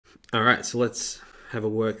All right, so let's have a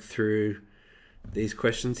work through these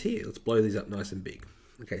questions here. Let's blow these up nice and big.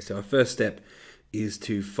 Okay, so our first step is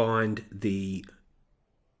to find the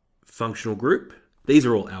functional group. These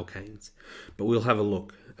are all alkanes, but we'll have a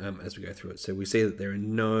look as we go through it. So we see that there are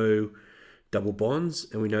no double bonds,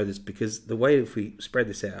 and we know this because the way if we spread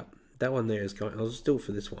this out, that one there is going, I'll just do it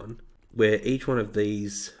for this one, where each one of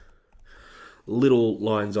these little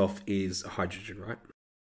lines off is a hydrogen, right?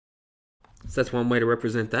 So that's one way to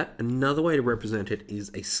represent that. Another way to represent it is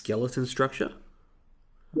a skeleton structure.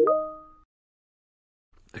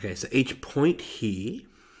 Okay, so each point here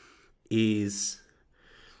is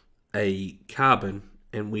a carbon,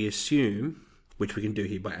 and we assume, which we can do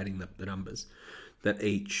here by adding the numbers, that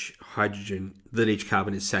each carbon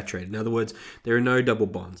is saturated. In other words, there are no double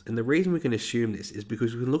bonds. And the reason we can assume this is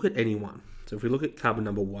because we can look at any one. So if we look at carbon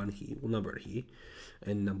number 1 here, we'll number it here,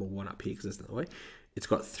 and number 1 up here, because that's another way. It's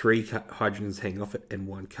got 3 hydrogens hanging off it and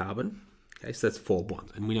 1 carbon. Okay, so that's 4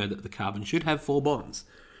 bonds. And we know that the carbon should have 4 bonds.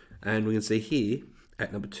 And we can see here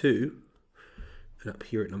at number 2, and up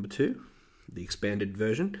here at number 2, the expanded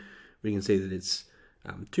version, we can see that it's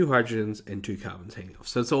 2 hydrogens and 2 carbons hanging off.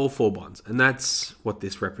 So it's all 4 bonds. And that's what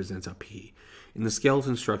this represents up here. In the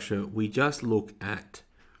skeleton structure, we just look at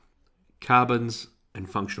carbons and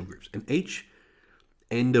functional groups. And each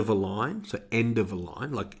end of a line, so end of a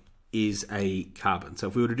line, like, is a carbon. So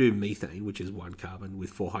if we were to do methane, which is 1 carbon with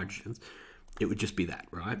 4 hydrogens, it would just be that,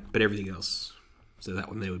 right? But everything else, so that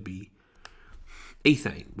one there would be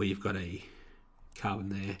ethane, where you've got a carbon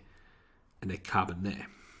there and a carbon there,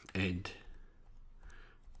 and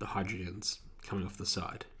the hydrogens coming off the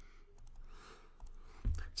side.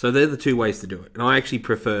 So they're the 2 ways to do it. And I actually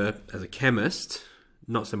prefer, as a chemist,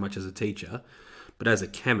 not so much as a teacher, but as a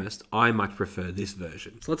chemist, I much prefer this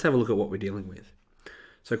version. So let's have a look at what we're dealing with.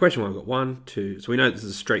 So question 1, I've got 1, 2, so we know this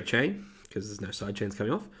is a straight chain because there's no side chains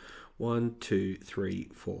coming off. 1, 2, 3,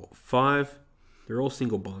 4, 5. They're all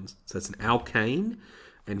single bonds. So that's an alkane,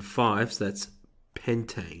 and 5, so that's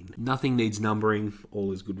pentane. Nothing needs numbering,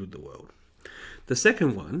 all is good with the world. The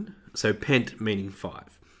second one, so pent meaning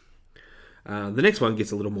 5. The next one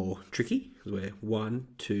gets a little more tricky, because we're 1,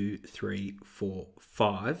 2, 3, 4,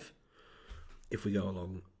 5. If we go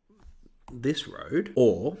along this road,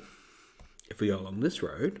 or if we go along this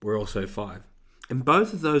road, we're also 5. And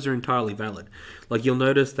both of those are entirely valid. Like, you'll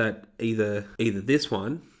notice that either this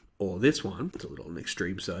one or this one, it's a little on the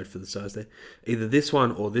extreme side for the size there, either this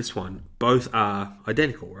one or this one, both are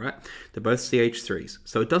identical, right? They're both CH3s.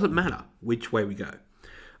 So it doesn't matter which way we go.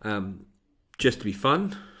 Just to be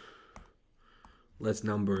fun, let's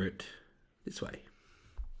number it this way.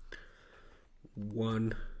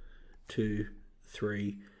 1, 2,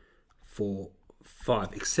 3, 4, 5.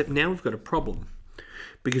 Except now we've got a problem,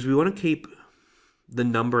 because we want to keep the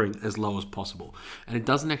numbering as low as possible. And it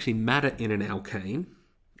doesn't actually matter in an alkane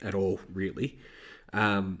at all, really,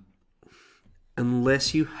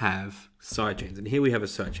 unless you have side chains. And here we have a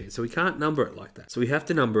side chain, so we can't number it like that. So we have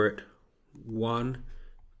to number it 1,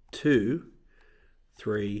 2,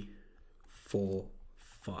 3, 4,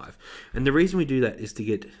 5. And the reason we do that is to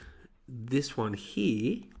get this one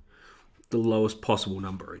here the lowest possible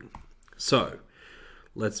numbering. So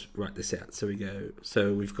let's write this out. So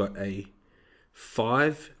we've got a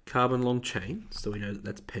 5 carbon long chain, so we know that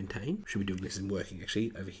that's pentane. Should be doing this in working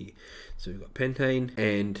actually over here. So we've got pentane,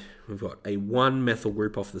 and we've got a 1 methyl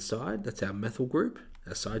group off the side. That's our methyl group,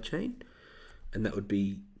 our side chain, and that would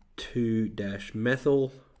be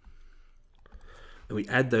 2-methyl, and we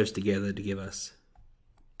add those together to give us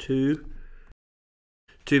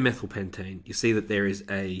 2-methylpentane. You see that there is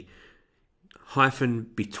a hyphen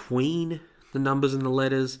between the numbers and the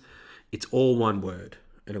letters. It's all one word,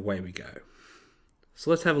 and away we go. So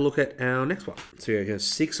let's have a look at our next one. So you're going to go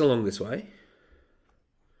 6 along this way,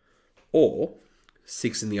 or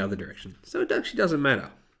 6 in the other direction. So it actually doesn't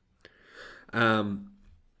matter.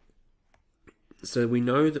 So we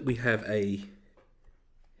know that we have a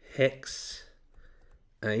hexane,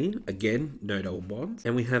 again, no double bonds,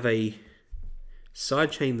 and we have a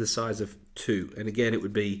side chain the size of 2. And again, it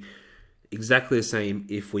would be exactly the same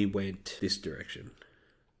if we went this direction.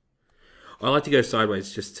 I like to go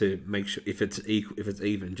sideways just to make sure if it's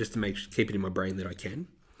even, just to keep it in my brain that I can.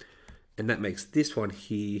 And that makes this one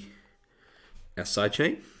here our side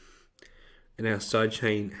chain. And our side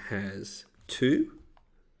chain has 2.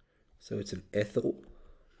 So it's an ethyl.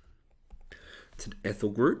 It's an ethyl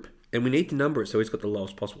group. And we need to number it so it's got the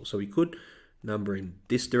lowest possible. So we could number in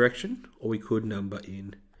this direction, or we could number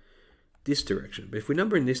in this direction. But if we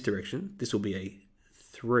number in this direction, this will be a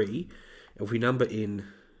 3. If we number in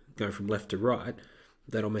going from left to right,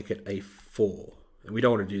 that'll make it a 4. And we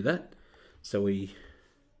don't want to do that. So we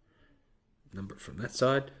number it from that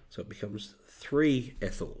side. So it becomes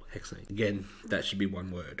 3-ethyl hexane. Again, that should be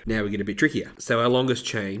one word. Now we get a bit trickier. So our longest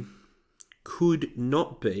chain could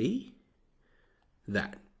not be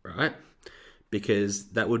that, right? Because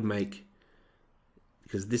that would make,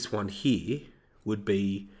 because this one here would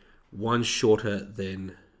be one shorter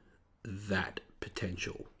than that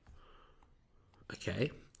potential.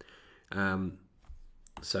 Okay.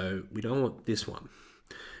 So we don't want this one.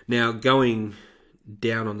 Now going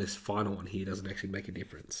down on this final one here doesn't actually make a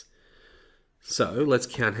difference. So let's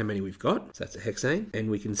count how many we've got. So that's a hexane,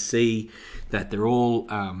 and we can see that they're all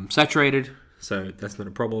saturated, so that's not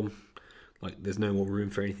a problem. Like there's no more room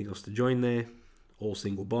for anything else to join there. All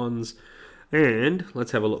single bonds. And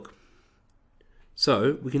let's have a look.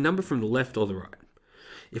 So we can number from the left or the right.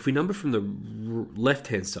 If we number from the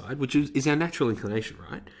left-hand side, which is our natural inclination,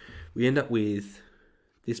 right? We end up with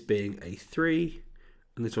this being a 3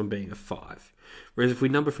 and this one being a 5. Whereas if we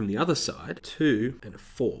number from the other side, 2 and a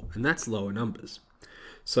 4, and that's lower numbers.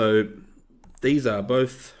 So these are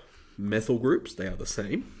both methyl groups, they are the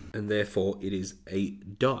same, and therefore it is a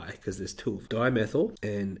di, because there's 2 of dimethyl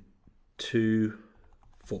and 2,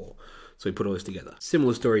 4. So we put all this together.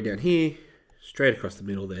 Similar story down here, straight across the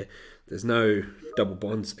middle there. There's no double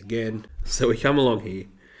bonds again. So we come along here.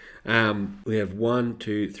 We have 1,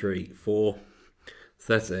 2, 3, 4.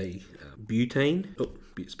 So that's a butane. Oh,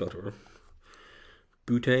 spelled it wrong.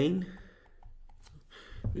 Butane.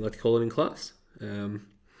 We like to call it in class. And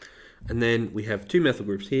then we have 2 methyl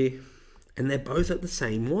groups here, and they're both at the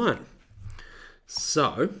same one.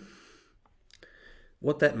 So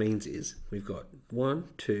what that means is we've got 1,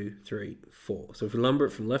 2, 3, 4. So if we number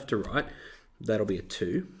it from left to right, that'll be a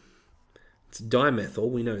 2. It's dimethyl,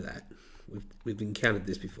 we know that. We've encountered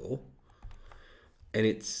this before. And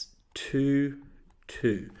it's 2,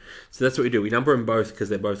 2. So that's what we do. We number them both because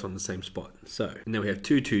they're both on the same spot. So now we have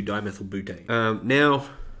 2, 2 dimethyl butane. Now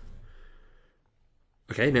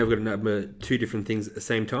we've got to number 2 different things at the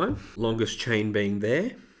same time. Longest chain being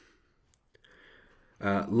there.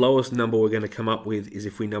 Lowest number we're going to come up with is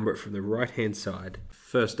if we number it from the right-hand side.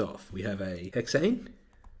 First off, we have a hexane.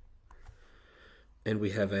 And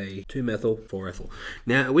we have a 2-methyl, 4-ethyl.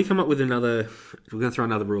 Now, we come up with another, we're going to throw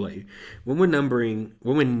another rule at you. When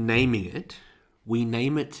we're naming it, we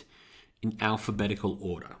name it in alphabetical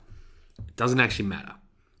order. It doesn't actually matter.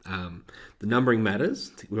 The numbering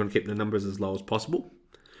matters. We want to keep the numbers as low as possible.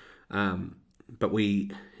 But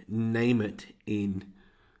we name it in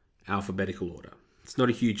alphabetical order. It's not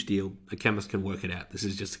a huge deal. A chemist can work it out. This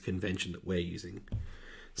is just a convention that we're using.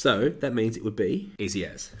 So that means it would be easy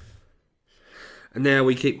as. And now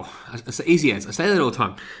we keep, I say easy as, I say that all the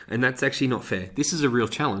time, and that's actually not fair. This is a real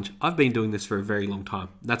challenge. I've been doing this for a very long time.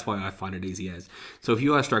 That's why I find it easy as. So if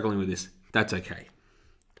you are struggling with this, that's okay.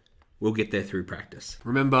 We'll get there through practice.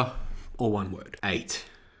 Remember, all one word, 8.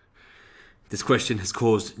 This question has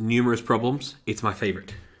caused numerous problems. It's my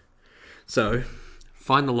favorite. So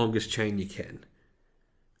find the longest chain you can.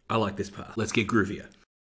 I like this part. Let's get groovier.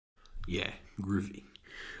 Yeah, groovy.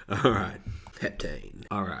 All right, heptane.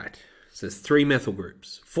 All right. So there's 3 methyl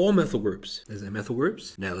groups, 4 methyl groups. There's our methyl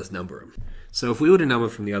groups. Now let's number them. So if we were to number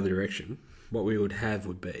from the other direction, what we would have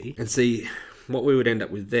would be, and see, what we would end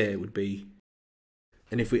up with there would be,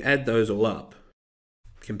 and if we add those all up,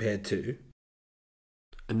 compared to,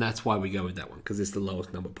 and that's why we go with that one, because it's the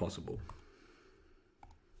lowest number possible.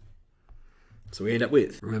 So we end up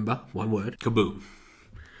with, remember, one word, kaboom.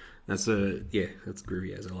 That's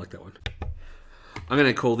groovy as, I like that one. I'm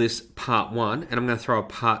going to call this part 1, and I'm going to throw a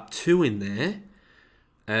part 2 in there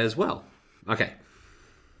as well. Okay,